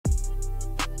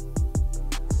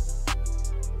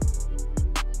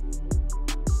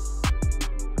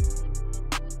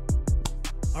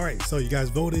All right, so you guys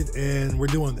voted, and we're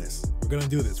doing this. We're gonna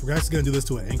do this. We're actually gonna do this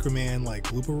to an Anchorman like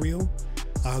blooper reel.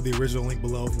 I'll have the original link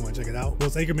below if you want to check it out. Well,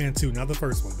 it's Anchorman 2, not the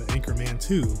first one, but Anchorman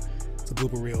 2. It's a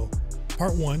blooper reel.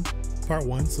 Part one.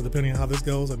 So depending on how this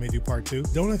goes, I may do part 2.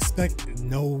 Don't expect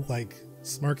no like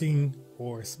smirking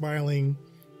or smiling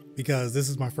because this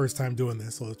is my first time doing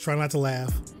this. So try not to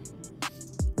laugh.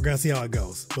 We're gonna see how it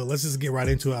goes. But let's just get right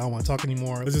into it. I don't want to talk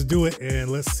anymore. Let's just do it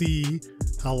and let's see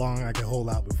how long I can hold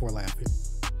out before laughing.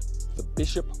 The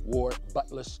bishop wore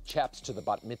buttless chaps to the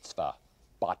bat mitzvah.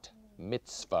 Bat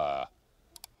mitzvah.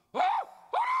 Oh! Oh no!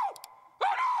 Oh no!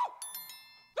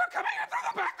 They're coming in through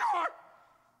the back door!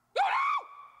 Oh no!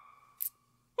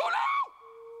 Oh no!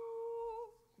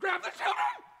 Grab the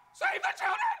children! Save the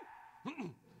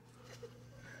children!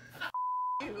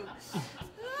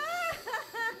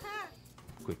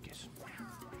 Quick kiss.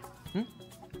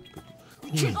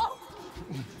 Oh.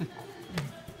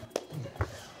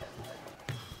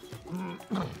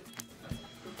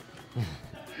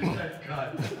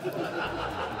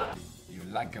 You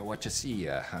like what you see,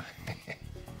 huh?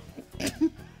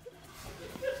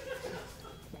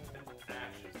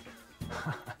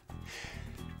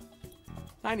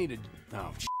 I needed.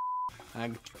 Oh, I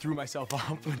threw myself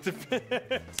off with the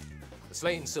fence. The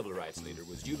slain civil rights leader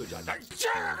was eulogized.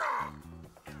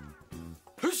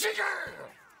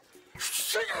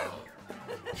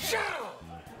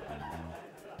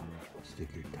 Stick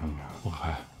your tongue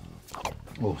out.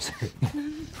 Oh, sorry.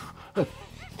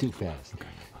 Too fast. Okay.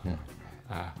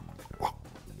 Yeah.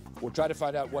 We'll try to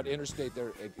find out what interstate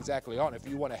they're exactly on. If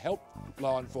you want to help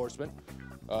law enforcement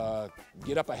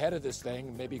get up ahead of this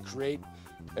thing, maybe create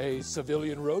a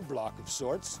civilian roadblock of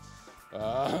sorts.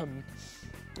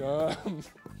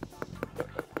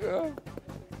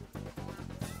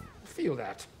 Feel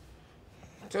that.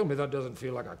 Tell me that doesn't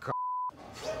feel like a c***.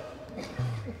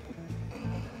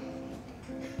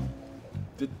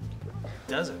 It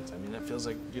doesn't. I mean, that feels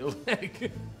like your leg.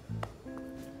 The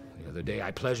other day,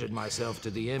 I pleasured myself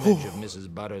to the image of Mrs.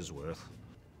 Buttersworth.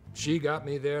 She got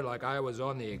me there like I was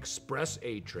on the Express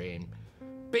A train.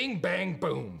 Bing, bang,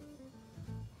 boom.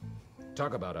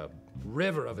 Talk about a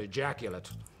river of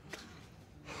ejaculate.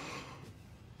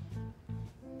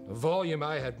 A volume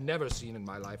I had never seen in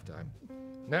my lifetime.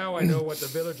 Now I know what the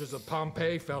villagers of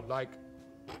Pompeii felt like.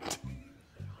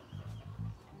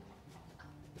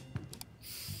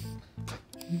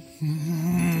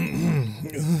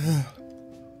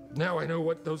 Now I know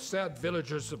what those sad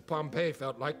villagers of Pompeii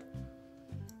felt like.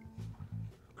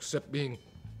 Except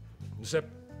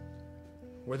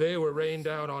where they were rained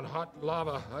down on hot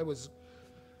lava,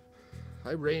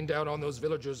 I rained down on those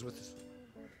villagers with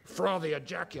frothy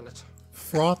ejaculate.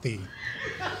 Frothy.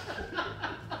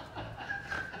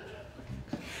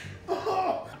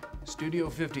 Studio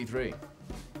 53.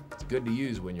 It's good to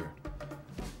use when you're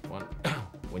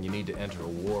when you need to enter a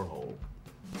war hole.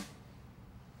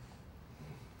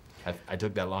 I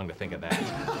took that long to think of that.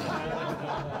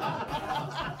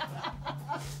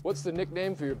 What's the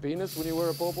nickname for your penis when you were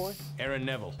a po' boy? Aaron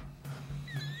Neville.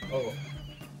 Oh,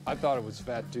 I thought it was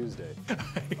Fat Tuesday.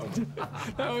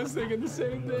 I was thinking the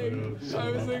same thing.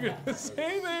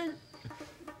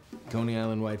 Coney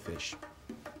Island whitefish.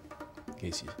 In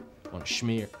case you want to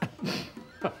schmear.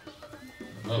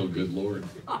 Oh, good Lord.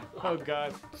 Oh,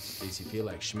 God. In case you feel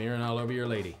like schmearing all over your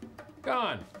lady. Go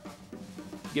on.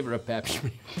 Give her a pap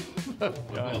smear. Oh,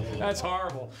 God. That's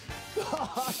horrible.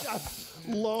 Gosh, I've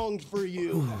longed for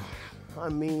you. I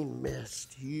mean,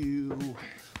 missed you.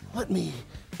 Let me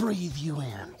breathe you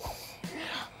in.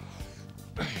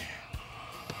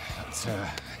 That's,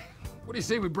 what do you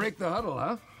say we break the huddle,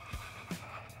 huh?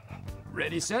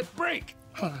 Ready, set, break.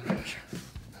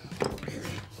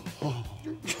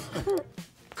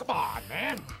 Come on,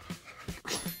 man.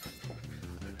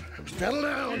 Settle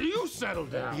down. You settle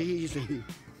down. Easy.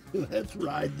 Let's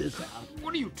ride this out.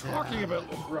 What are you talking about?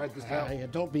 Let's ride this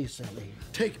out. Don't be silly.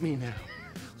 Take me now.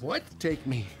 What? Take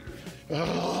me.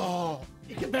 Oh,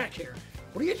 get back here.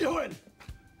 What are you doing?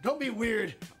 Don't be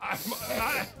weird.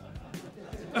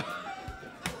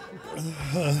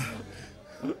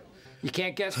 You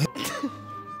can't guess.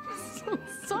 So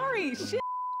sorry, shit.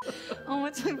 Oh,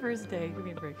 what's my first day? Give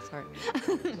me a break, sorry.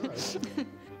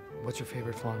 What's your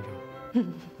favorite flan joke?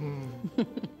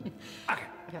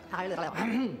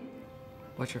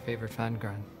 What's your favorite fan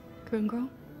grind? Grown girl?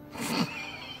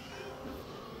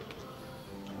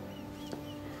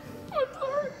 I'm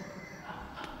sorry.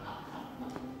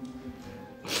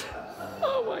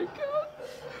 Oh my God.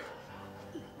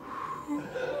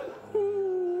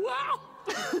 Wow.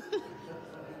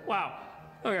 Wow.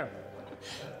 Okay.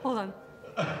 Hold on.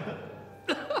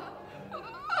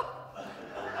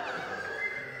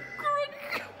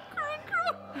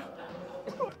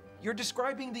 You're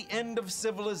describing the end of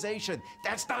civilization.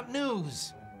 That's not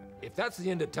news. If that's the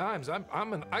end of times, I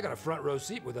got a front row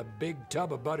seat with a big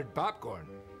tub of buttered popcorn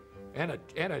and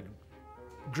a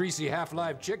greasy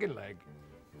half-live chicken leg.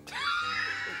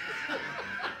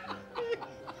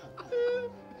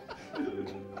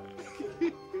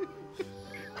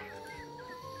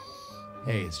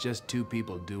 Hey, it's just two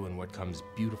people doing what comes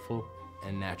beautiful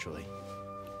and naturally.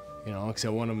 You know,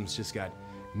 except one of them's just got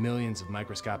millions of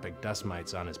microscopic dust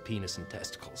mites on his penis and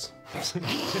testicles.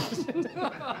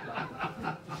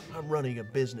 I'm running a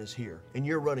business here, and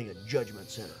you're running a judgment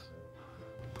center.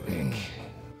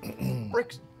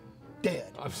 Brick's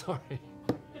dead. I'm sorry.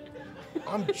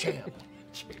 I'm champ.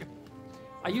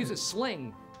 I use a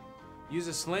sling. Use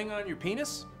a sling on your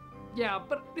penis? Yeah,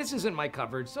 but this isn't my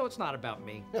coverage, so it's not about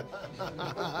me.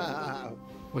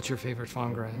 What's your favorite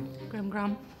fondant? Grum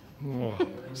grum.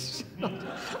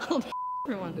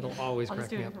 Everyone. It'll always I'll crack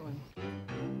just do me it up. for one.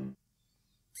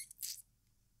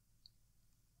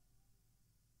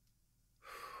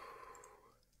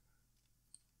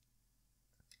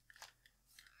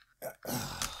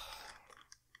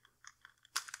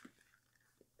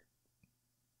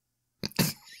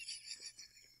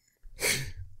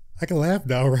 I can laugh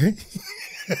now, right?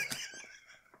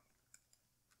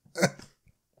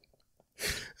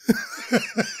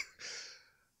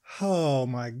 Oh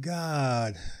my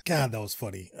God. God, that was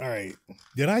funny. All right.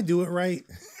 Did I do it right?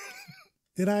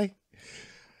 Did I?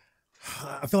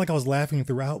 I feel like I was laughing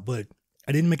throughout, but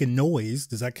I didn't make a noise.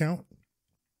 Does that count?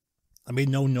 I made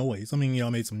no noise. I mean, you know,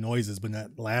 I made some noises, but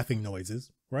not laughing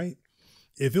noises, right?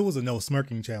 If it was a no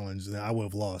smirking challenge, then I would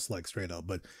have lost, like, straight up.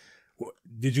 But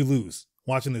did you lose?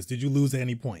 Watching this, did you lose at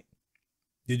any point?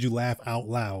 Did you laugh out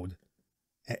loud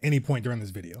at any point during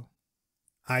this video?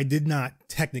 I did not,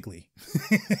 technically.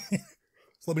 So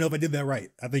let me know if I did that right.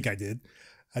 I think I did.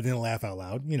 I didn't laugh out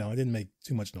loud. You know, I didn't make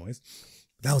too much noise.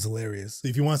 That was hilarious.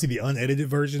 If you want to see the unedited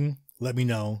version, let me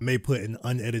know. I may put an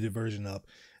unedited version up.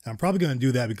 And I'm probably going to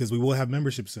do that because we will have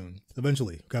membership soon.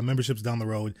 Eventually. We've got memberships down the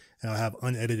road, and I'll have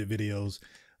unedited videos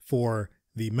for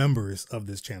the members of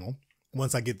this channel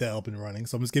once I get that up and running.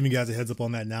 So I'm just giving you guys a heads up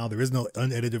on that now. There is no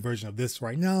unedited version of this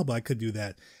right now, but I could do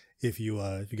that if you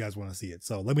guys want to see it.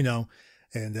 So let me know,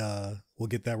 and we'll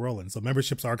get that rolling. So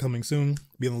memberships are coming soon.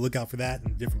 Be on the lookout for that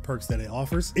and different perks that it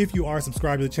offers. If you are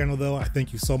subscribed to the channel, though, I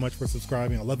thank you so much for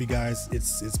subscribing. I love you guys.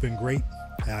 It's been great.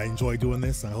 I enjoy doing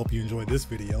this. I hope you enjoyed this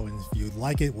video, and if you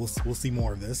like it, we'll see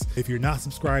more of this. If you're not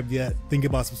subscribed yet, think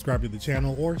about subscribing to the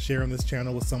channel or sharing this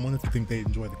channel with someone if you think they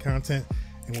enjoy the content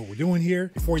and what we're doing here.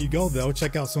 Before you go, though,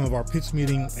 check out some of our pitch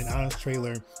meeting and honest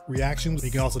trailer reactions. You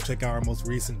can also check out our most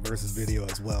recent versus video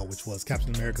as well, which was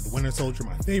Captain America: The Winter Soldier,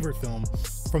 my favorite film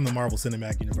from the Marvel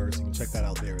Cinematic Universe. You can check that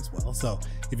out there as well. So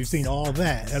if you've seen all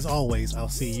that, as always, I'll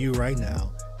see you right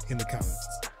now in the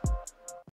comments.